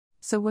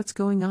So what's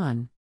going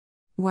on?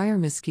 Why are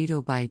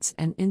mosquito bites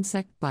and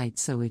insect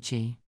bites so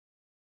itchy?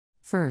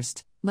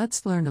 First,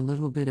 let's learn a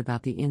little bit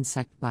about the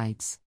insect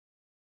bites.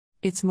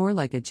 It's more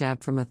like a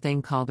jab from a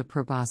thing called a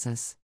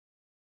proboscis.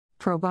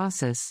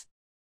 Proboscis.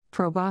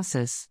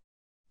 Proboscis.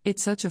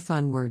 It's such a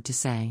fun word to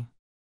say.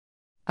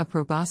 A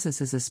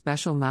proboscis is a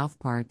special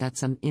mouthpart that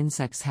some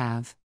insects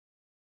have.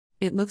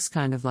 It looks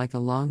kind of like a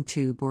long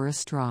tube or a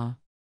straw.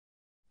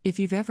 If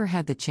you've ever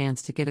had the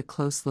chance to get a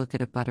close look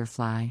at a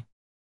butterfly,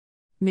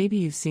 maybe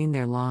you've seen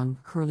their long,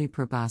 curly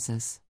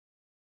proboscis.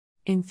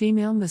 In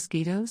female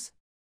mosquitoes,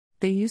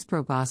 they use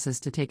proboscis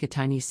to take a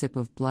tiny sip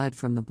of blood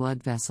from the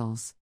blood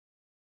vessels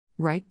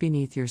right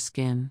beneath your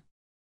skin.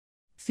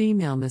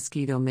 Female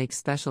mosquito makes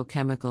special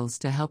chemicals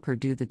to help her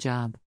do the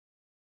job.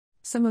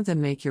 Some of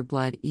them make your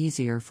blood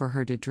easier for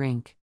her to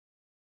drink.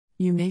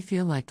 You may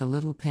feel like a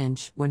little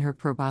pinch when her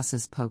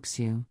proboscis pokes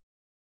you.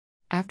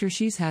 After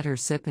she's had her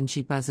sip and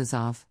she buzzes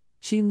off,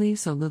 she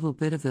leaves a little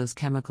bit of those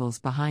chemicals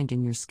behind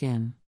in your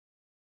skin.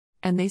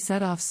 And they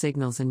set off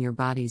signals in your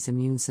body's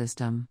immune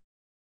system.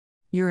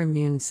 Your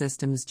immune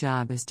system's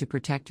job is to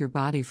protect your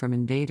body from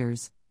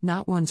invaders,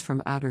 not ones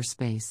from outer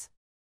space.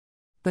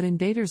 But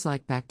invaders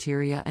like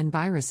bacteria and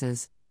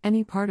viruses,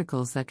 any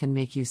particles that can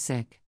make you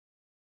sick.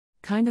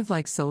 Kind of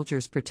like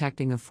soldiers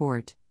protecting a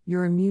fort,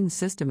 your immune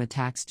system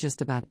attacks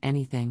just about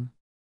anything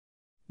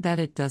that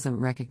it doesn't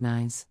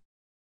recognize.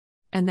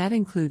 And that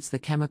includes the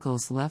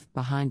chemicals left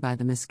behind by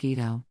the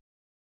mosquito.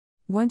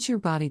 Once your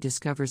body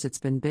discovers it's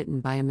been bitten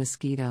by a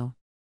mosquito,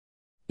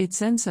 it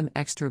sends some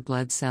extra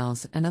blood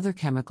cells and other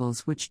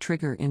chemicals which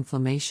trigger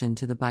inflammation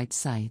to the bite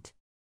site.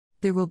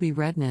 There will be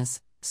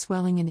redness,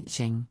 swelling and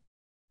itching.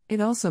 It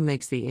also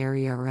makes the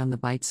area around the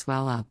bite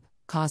swell up,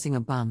 causing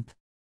a bump.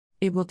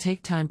 It will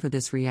take time for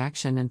this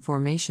reaction and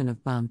formation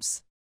of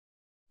bumps.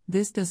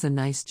 This does a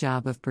nice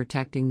job of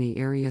protecting the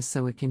area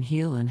so it can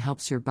heal and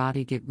helps your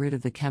body get rid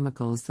of the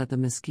chemicals that the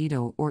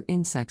mosquito or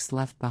insects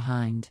left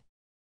behind.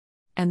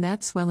 And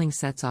that swelling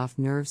sets off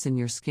nerves in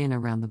your skin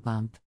around the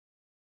bump.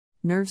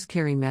 Nerves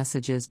carry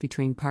messages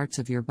between parts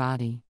of your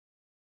body.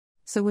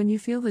 So when you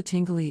feel the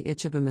tingly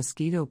itch of a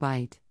mosquito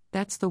bite,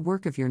 that's the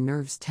work of your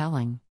nerves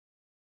telling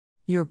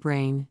your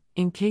brain,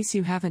 in case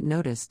you haven't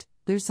noticed,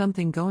 there's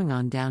something going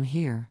on down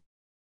here.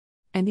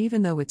 And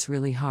even though it's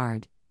really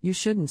hard, you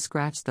shouldn't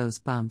scratch those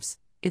bumps,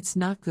 it's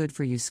not good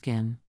for your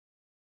skin.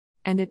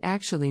 And it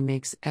actually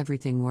makes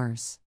everything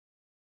worse.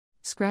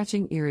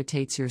 Scratching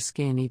irritates your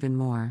skin even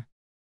more.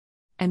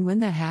 And when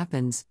that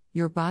happens,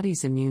 your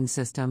body's immune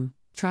system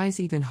tries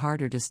even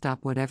harder to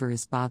stop whatever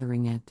is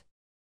bothering it.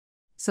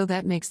 So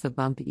that makes the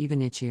bump even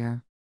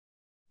itchier.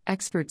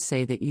 Experts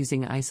say that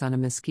using ice on a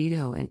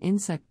mosquito and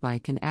insect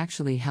bite can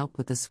actually help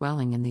with the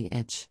swelling and the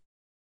itch.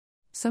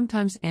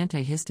 Sometimes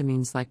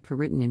antihistamines like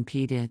Piriton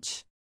impede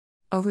itch.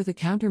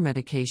 Over-the-counter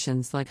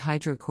medications like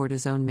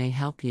hydrocortisone may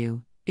help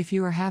you, if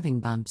you are having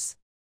bumps.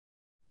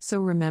 So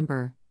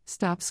remember,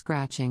 stop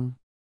scratching.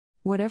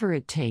 Whatever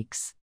it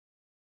takes.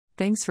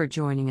 Thanks for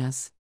joining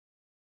us.